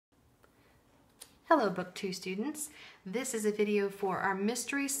Hello Book 2 students. This is a video for our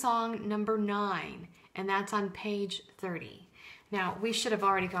mystery song number 9, and that's on page 30. Now, we should have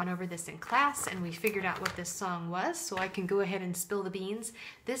already gone over this in class and we figured out what this song was, so I can go ahead and spill the beans.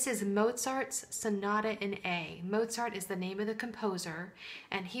 This is Mozart's Sonata in A. Mozart is the name of the composer,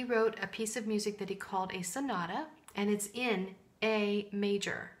 and he wrote a piece of music that he called a sonata, and it's in A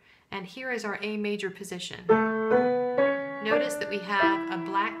major. And here is our A major position. Notice that we have a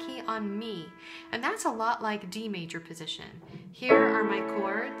black key on Mi, and that's a lot like D major position. Here are my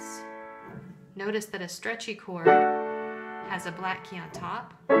chords. Notice that a stretchy chord has a black key on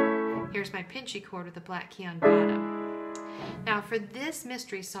top. Here's my pinchy chord with a black key on bottom. Now for this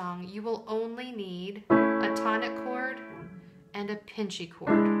mystery song, you will only need a tonic chord and a pinchy chord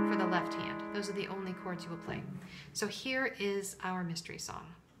for the left hand. Those are the only chords you will play. So here is our mystery song.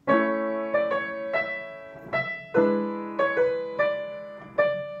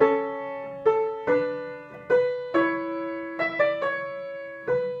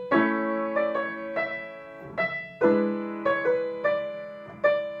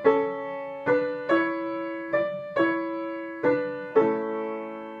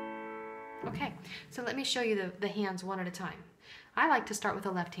 Okay, so let me show you the hands one at a time. I like to start with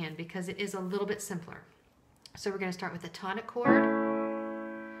the left hand because it is a little bit simpler. So we're going to start with a tonic chord,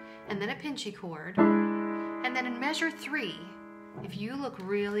 and then a pinchy chord, and then in measure 3, if you look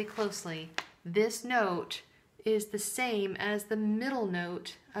really closely, this note is the same as the middle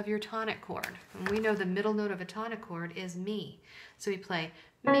note of your tonic chord. And we know the middle note of a tonic chord is Mi. So we play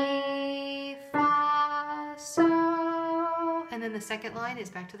Mi, Fa, So, and then the second line is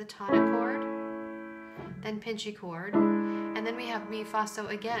back to the tonic chord, then pinchy chord, and then we have Mi, Fa, So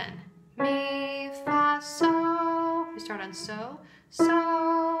again. Mi, Fa, So. We start on So, So,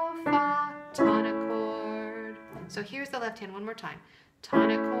 Fa, tonic chord. So here's the left hand one more time.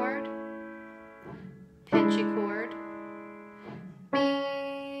 Tonic chord, pinchy chord,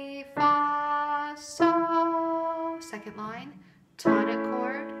 Mi, Fa, So. Second line, tonic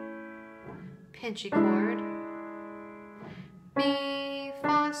chord, pinchy chord, Mi,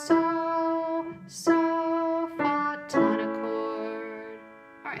 Fa, So, So, Fa, tonic chord.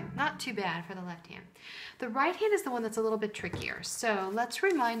 All right, not too bad for the left hand. The right hand is the one that's a little bit trickier. So let's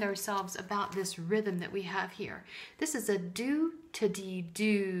remind ourselves about this rhythm that we have here. This is a do to D,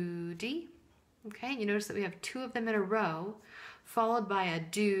 do, D. Okay, you notice that we have 2 of them in a row, followed by a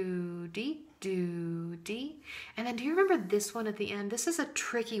do, D, do, D. And then do you remember this one at the end? This is a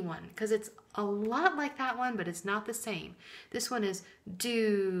tricky one because it's a lot like that one, but it's not the same. This one is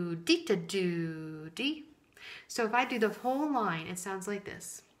do, D to do, D. So if I do the whole line, it sounds like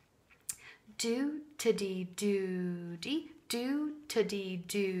this. Do to D, do, D, do to D,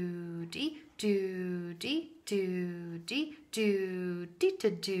 do, D, do, D, do, D, do, D to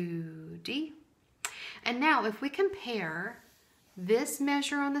do, D. And now if we compare, this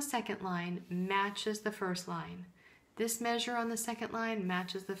measure on the second line matches the first line. This measure on the second line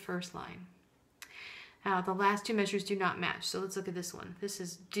matches the first line. Now the last 2 measures do not match, so let's look at this one. This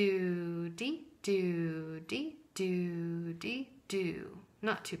is do, D, do, D, do, D, do.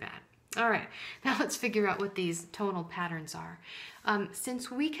 Not too bad. All right, now let's figure out what these tonal patterns are. Since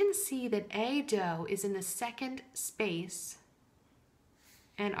we can see that A, Do is in the second space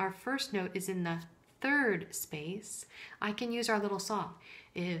and our first note is in the third space, I can use our little song.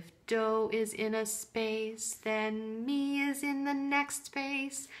 If Do is in a space, then Mi is in the next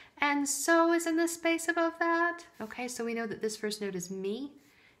space, and So is in the space above that. Okay, so we know that this first note is Mi,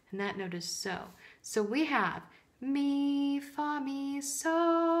 and that note is So. So we have Mi, Fa, Mi,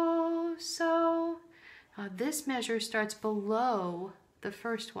 So, So. This measure starts below the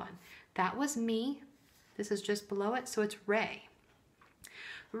first one. That was Mi. This is just below it, so it's Re.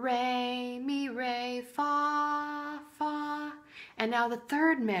 Re, Mi, Re, Fa, Fa. And now the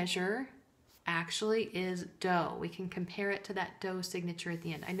third measure actually is Do. We can compare it to that Do signature at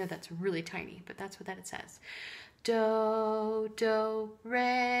the end. I know that's really tiny, but that's what that it says. Do, Do,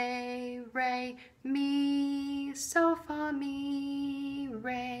 Re, Re, Mi, So, Fa, Mi,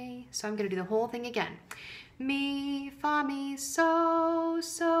 Re. So I'm going to do the whole thing again. Mi, Fa, Mi, So,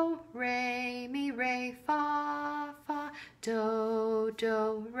 So, Re, Mi, Re, Fa, Fa, Do,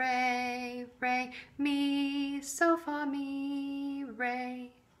 Do, Re, Re, Mi, So, Fa, Mi,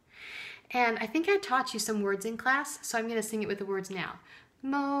 Re. And I think I taught you some words in class, so I'm going to sing it with the words now.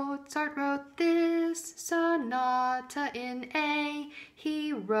 Mozart wrote this sonata in A.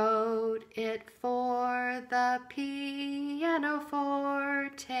 He wrote it for the pianoforte.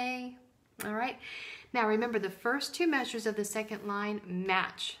 All right. Now remember, the first 2 measures of the second line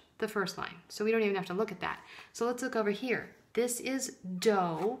match the first line, so we don't even have to look at that. So let's look over here. This is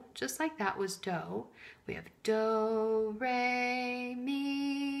do, just like that was do. We have do, re,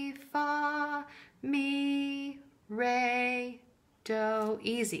 mi, fa, mi, re, do.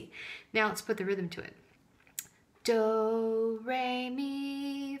 Easy. Now let's put the rhythm to it. Do, re,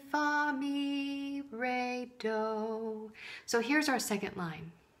 mi, fa, mi, re, do. So here's our second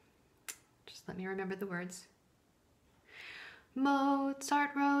line. Just let me remember the words.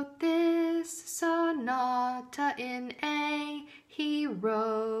 Mozart wrote this sonata in A. He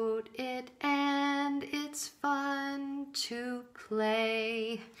wrote it and it's fun to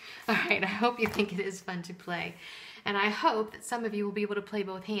play. All right, I hope you think it is fun to play. And I hope that some of you will be able to play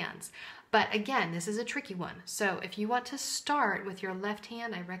both hands. But again, this is a tricky one. So if you want to start with your left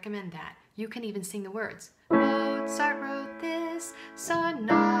hand, I recommend that. You can even sing the words. Mozart wrote this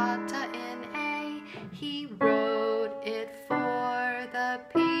sonata in A. He wrote it for the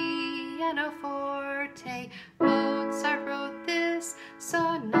pianoforte. Mozart wrote this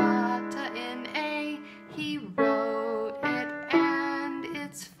sonata in A. He wrote it and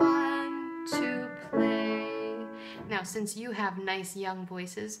it's fun to play. Now, since you have nice young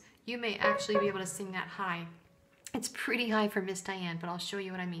voices, you may actually be able to sing that high. It's pretty high for Miss Diane, but I'll show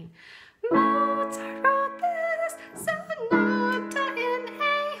you what I mean. Mozart wrote this sonata in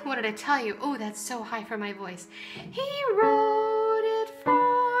A. What did I tell you? Oh, that's so high for my voice. He wrote it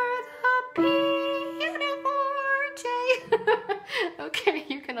for the pianoforte. Okay,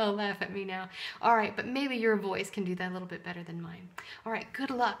 you can all laugh at me now. All right, but maybe your voice can do that a little bit better than mine. All right, good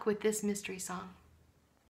luck with this mystery song.